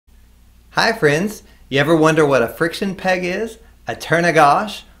Hi friends, you ever wonder what a friction peg is, a turn a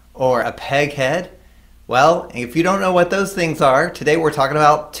gauche, or a peg head? Well, if you don't know what those things are, today we're talking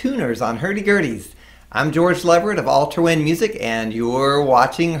about tuners on Hurdy Gurdies. I'm George Leverett of Altarwind Music and you're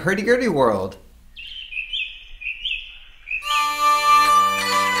watching Hurdy Gurdy World.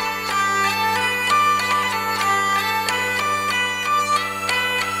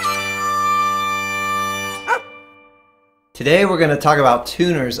 Today we're going to talk about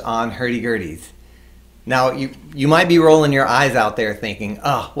tuners on Hurdy Gurdies. Now you might be rolling your eyes out there thinking,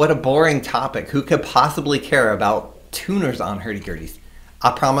 oh, what a boring topic. Who could possibly care about tuners on Hurdy Gurdies? I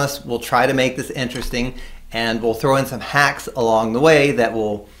promise we'll try to make this interesting and we'll throw in some hacks along the way that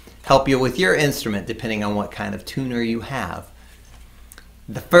will help you with your instrument depending on what kind of tuner you have.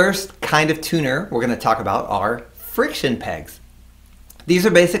 The first kind of tuner we're going to talk about are friction pegs. These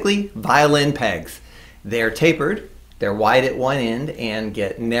are basically violin pegs. They're tapered. They're wide at one end and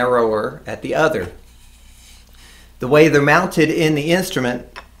get narrower at the other. The way they're mounted in the instrument,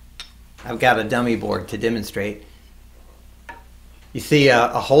 I've got a dummy board to demonstrate. You see a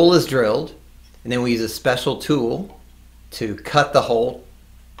hole is drilled, and then we use a special tool to cut the hole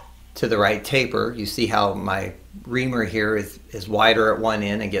to the right taper. You see how my reamer here is wider at one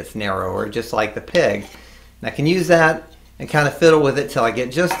end and gets narrower, just like the peg. And I can use that and kind of fiddle with it till I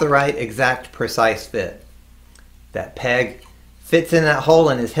get just the right exact precise fit. That peg fits in that hole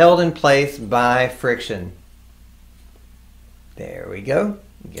and is held in place by friction. There we go.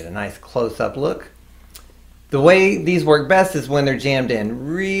 You get a nice close-up look. The way these work best is when they're jammed in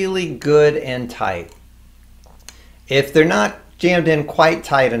really good and tight. If they're not jammed in quite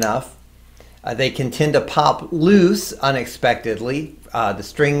tight enough, they can tend to pop loose unexpectedly. The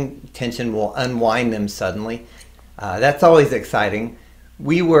string tension will unwind them suddenly. That's always exciting.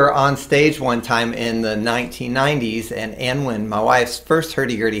 We were on stage one time in the 1990s and when my wife's first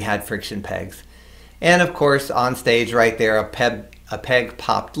hurdy-gurdy had friction pegs. And of course on stage right there a peg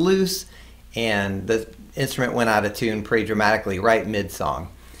popped loose and the instrument went out of tune pretty dramatically right mid-song.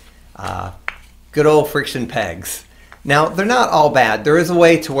 Good old friction pegs. Now they're not all bad. There is a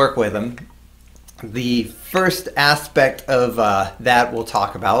way to work with them. The first aspect of that we'll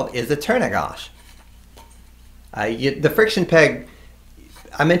talk about is a turn a gauche. The friction peg,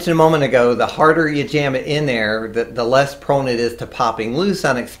 I mentioned a moment ago, the harder you jam it in there, the less prone it is to popping loose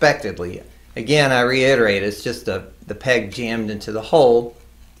unexpectedly. Again, I reiterate, it's just the peg jammed into the hole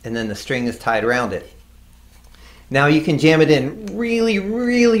and then the string is tied around it. Now you can jam it in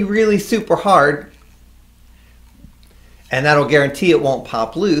really super hard and that'll guarantee it won't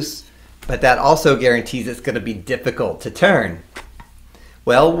pop loose, but that also guarantees it's going to be difficult to turn.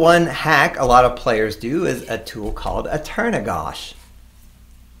 Well, one hack a lot of players do is a tool called a turn a gauche.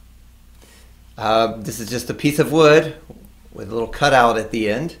 This is just a piece of wood with a little cutout at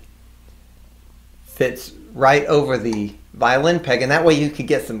the end. Fits right over the violin peg, and that way you can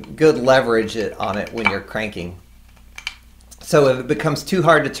get some good leverage on it when you're cranking. So if it becomes too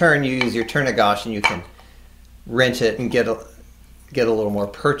hard to turn, you use your turn a gauche and you can wrench it and get a little more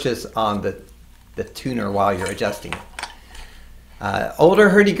purchase on the tuner while you're adjusting it. Older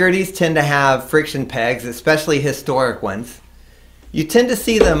hurdy-gurdies tend to have friction pegs, especially historic ones. You tend to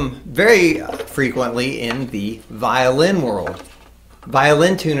see them very frequently in the violin world.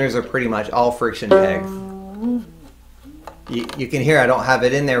 Violin tuners are pretty much all friction pegs. You can hear I don't have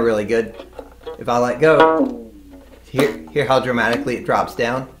it in there really good. If I let go, hear how dramatically it drops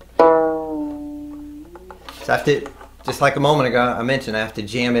down? So I have to, just like a moment ago I mentioned, I have to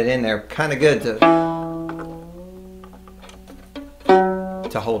jam it in there kind of good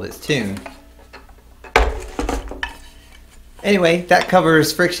to hold its tune. Anyway, that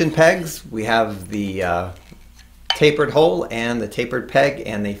covers friction pegs. We have the tapered hole and the tapered peg,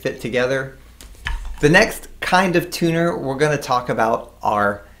 and they fit together. The next kind of tuner we're going to talk about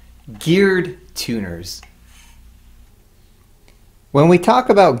are geared tuners. When we talk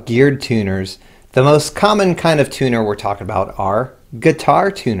about geared tuners, the most common kind of tuner we're talking about are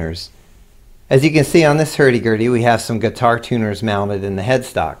guitar tuners. As you can see on this hurdy-gurdy, we have some guitar tuners mounted in the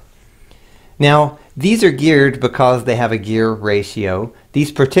headstock. Now, these are geared because they have a gear ratio.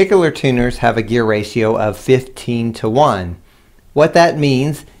 These particular tuners have a gear ratio of 15:1. What that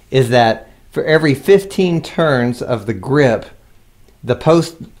means is that for every 15 turns of the grip, the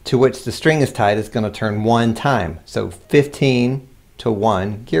post to which the string is tied is going to turn one time. So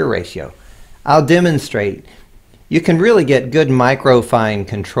 15:1 gear ratio. I'll demonstrate. You can really get good microfine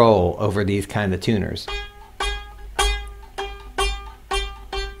control over these kind of tuners.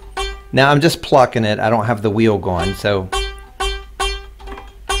 Now I'm just plucking it, I don't have the wheel going, so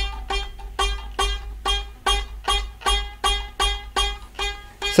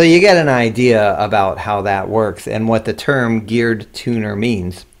So you get an idea about how that works and what the term geared tuner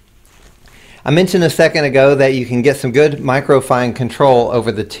means. I mentioned a second ago that you can get some good microfine control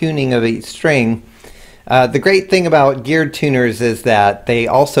over the tuning of each string. The great thing about geared tuners is that they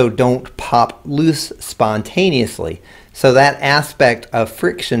also don't pop loose spontaneously. So that aspect of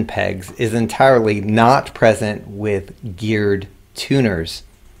friction pegs is entirely not present with geared tuners.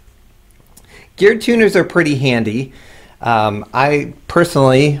 Geared tuners are pretty handy. I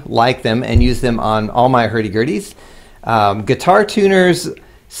personally like them and use them on all my hurdy-gurdies. Guitar tuners,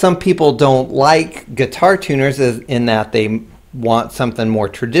 some people don't like guitar tuners in that they want something more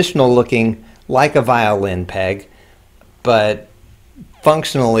traditional looking, like a violin peg, but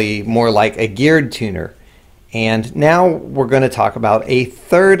functionally more like a geared tuner. And now we're going to talk about a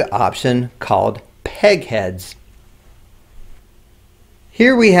third option called pegheads.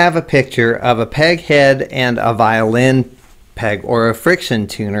 Here we have a picture of a peg head and a violin peg or a friction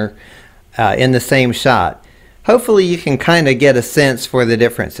tuner in the same shot. Hopefully you can kind of get a sense for the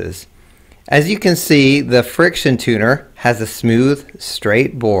differences. As you can see, the friction tuner has a smooth,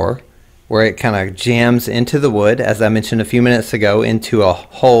 straight bore where it kind of jams into the wood, as I mentioned a few minutes ago, into a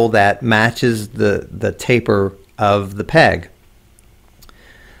hole that matches the taper of the peg.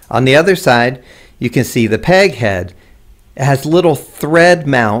 On the other side, you can see the peg head. It has little thread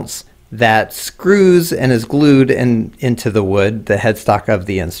mounts that screws and is glued into the wood, the headstock of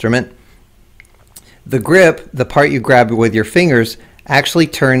the instrument. The grip, the part you grab with your fingers, actually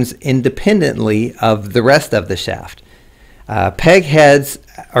turns independently of the rest of the shaft. Peg heads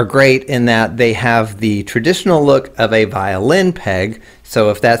are great in that they have the traditional look of a violin peg, so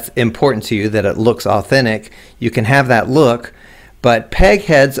if that's important to you, that it looks authentic, you can have that look, but peg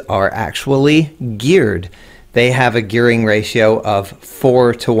heads are actually geared. They have a gearing ratio of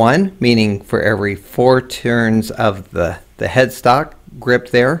 4:1, meaning for every 4 turns of the headstock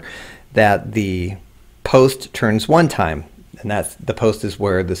gripped there, that the post turns 1 time, and the post is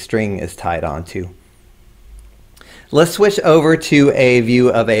where the string is tied onto. Let's switch over to a view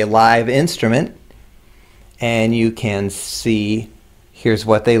of a live instrument, and you can see here's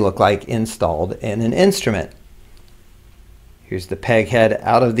what they look like installed in an instrument. Here's the peg head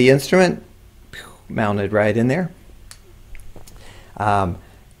out of the instrument, mounted right in there.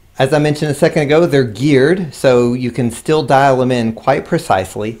 As I mentioned a second ago, they're geared, so you can still dial them in quite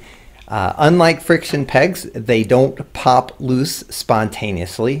precisely. Unlike friction pegs, they don't pop loose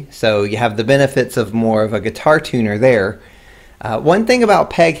spontaneously, so you have the benefits of more of a guitar tuner there. One thing about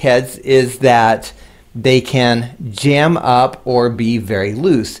peg heads is that they can jam up or be very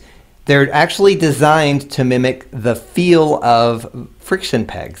loose. They're actually designed to mimic the feel of friction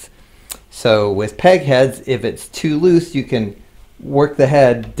pegs. So with peg heads, if it's too loose, you can work the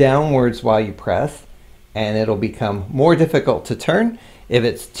head downwards while you press, and it'll become more difficult to turn. If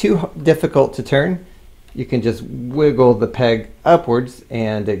it's too difficult to turn, you can just wiggle the peg upwards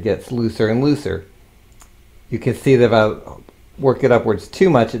and it gets looser and looser. You can see that if I work it upwards too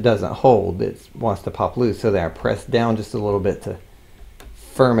much, it doesn't hold. It wants to pop loose, so then I press down just a little bit to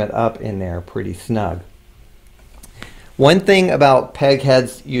firm it up in there pretty snug. One thing about peg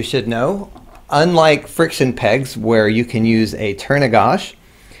heads you should know, unlike friction pegs where you can use a gauche,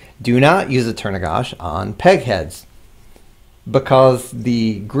 do not use a gauche on peg heads, because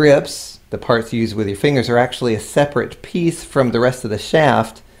the grips, the parts you use with your fingers, are actually a separate piece from the rest of the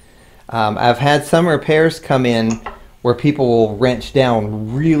shaft. I've had some repairs come in where people will wrench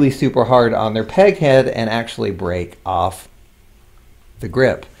down really super hard on their peg head and actually break off the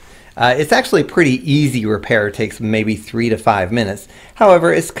grip. It's actually a pretty easy repair. It takes maybe 3 to 5 minutes.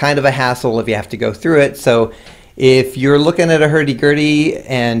 However, it's kind of a hassle if you have to go through it. So if you're looking at a hurdy-gurdy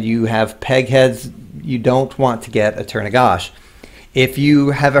and you have peg heads, you don't want to get a gauche. If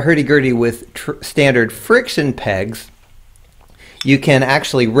you have a hurdy-gurdy with standard friction pegs, you can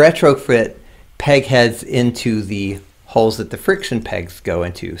actually retrofit peg heads into the holes that the friction pegs go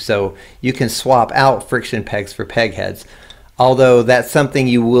into. So you can swap out friction pegs for peg heads, although that's something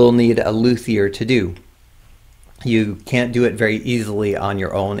you will need a luthier to do. You can't do it very easily on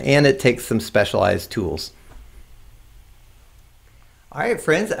your own, and it takes some specialized tools. Alright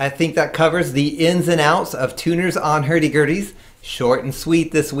friends, I think that covers the ins and outs of tuners on hurdy-gurdies. Short and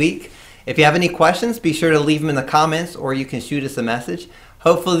sweet this week. If you have any questions, be sure to leave them in the comments, or you can shoot us a message.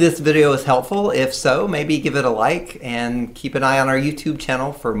 Hopefully this video is helpful. If so, maybe give it a like and keep an eye on our YouTube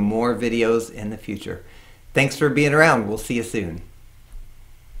channel for more videos in the future. Thanks for being around. We'll see you soon.